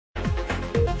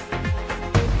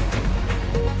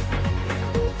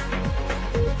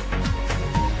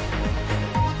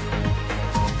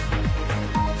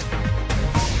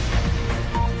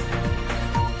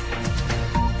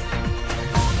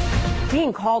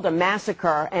being called a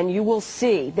massacre, and you will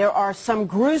see there are some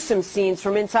gruesome scenes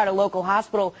from inside a local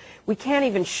hospital we can't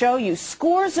even show you.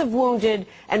 Scores of wounded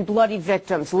and bloody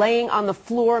victims laying on the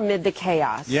floor amid the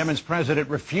chaos. Yemen's president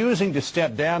refusing to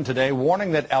step down today,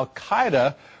 warning that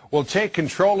al-Qaeda will take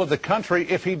control of the country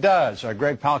if he does.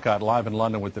 Greg Palcott live in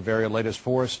London with the very latest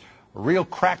for us. A real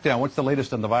crackdown. What's the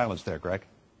latest on the violence there, Greg?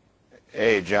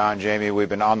 Hey, John, Jamie, we've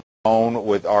been on the phone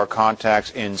with our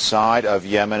contacts inside of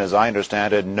Yemen. As I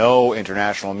understand it, no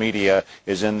international media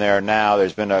is in there now.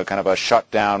 There's been a kind of a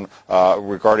shutdown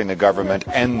regarding the government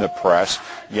and the press.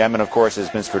 Yemen, of course, has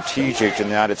been strategic to the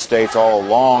United States all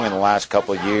along in the last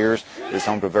couple of years. It's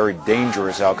home to a very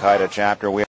dangerous al-Qaeda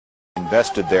chapter. We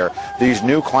invested there. These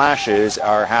new clashes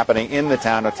are happening in the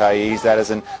town of Taiz. That is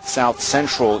in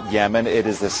south-central Yemen. It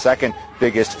is the second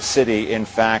biggest city, in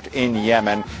fact, in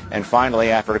Yemen. And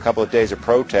finally, after a couple of days of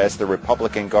protests, the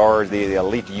Republican Guard, the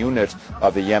elite unit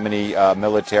of the Yemeni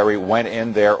military, went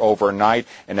in there overnight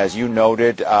and, as you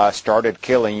noted, started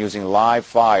killing using live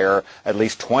fire. At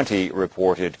least 20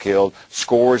 reported killed,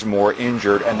 scores more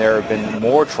injured, and there have been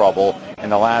more trouble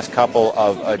in the last couple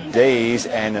of days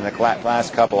and in the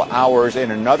last couple of hours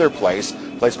in another place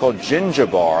called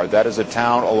Jinjabar. That is a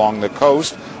town along the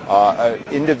coast.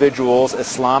 Individuals,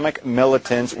 Islamic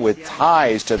militants with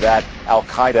ties to that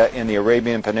al-Qaeda in the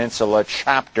Arabian Peninsula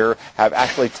chapter have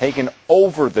actually taken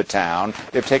over the town.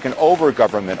 They've taken over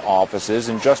government offices,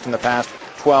 and just in the past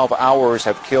 12 hours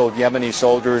have killed Yemeni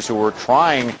soldiers who were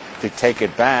trying to take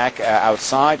it back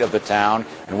outside of the town.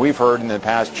 And we've heard in the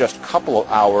past just couple of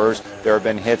hours there have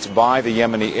been hits by the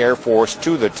Yemeni Air Force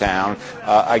to the town.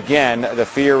 Again, the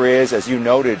fear is, as you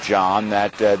noted, John,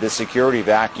 that this security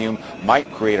vacuum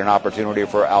might create an opportunity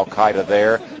for al-Qaeda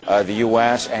there. The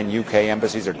U.S. and U.K.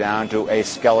 embassies are down to a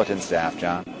skeleton staff,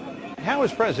 John. How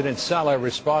is President Saleh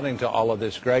responding to all of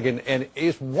this, Greg? And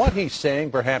is what he's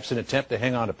saying perhaps an attempt to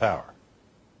hang on to power?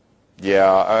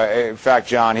 Yeah, in fact,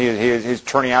 John, he's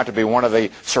turning out to be one of the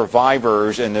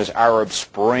survivors in this Arab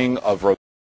Spring of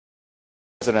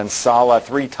President Saleh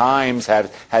 3 times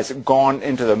has gone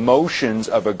into the motions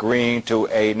of agreeing to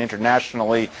an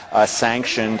internationally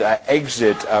sanctioned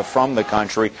exit from the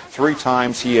country. 3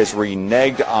 times he has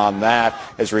reneged on that.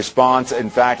 His response, in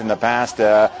fact, in the past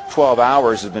 12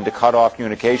 hours has been to cut off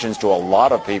communications to a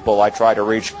lot of people. I tried to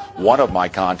reach one of my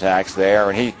contacts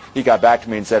there, and he got back to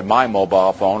me and said my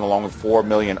mobile phone, along with 4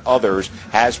 million others,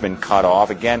 has been cut off.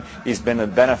 Again, he's been a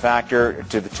benefactor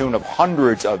to the tune of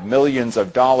hundreds of millions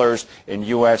of dollars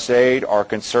in U.S. aid. Our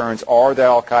concerns are the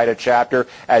al-Qaeda chapter.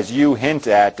 As you hint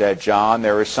at, John,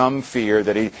 there is some fear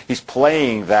that he's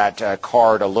playing that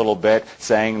card a little bit,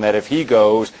 saying that if he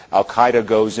goes, al-Qaeda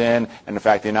goes in. And in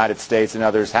fact, the United States and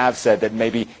others have said that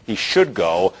maybe he should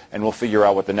go, and we'll figure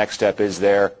out what the next step is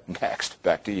there next.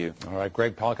 Back to you. All right,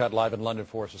 Greg Palcott live in London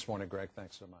for us this morning. Greg,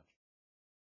 thanks so much.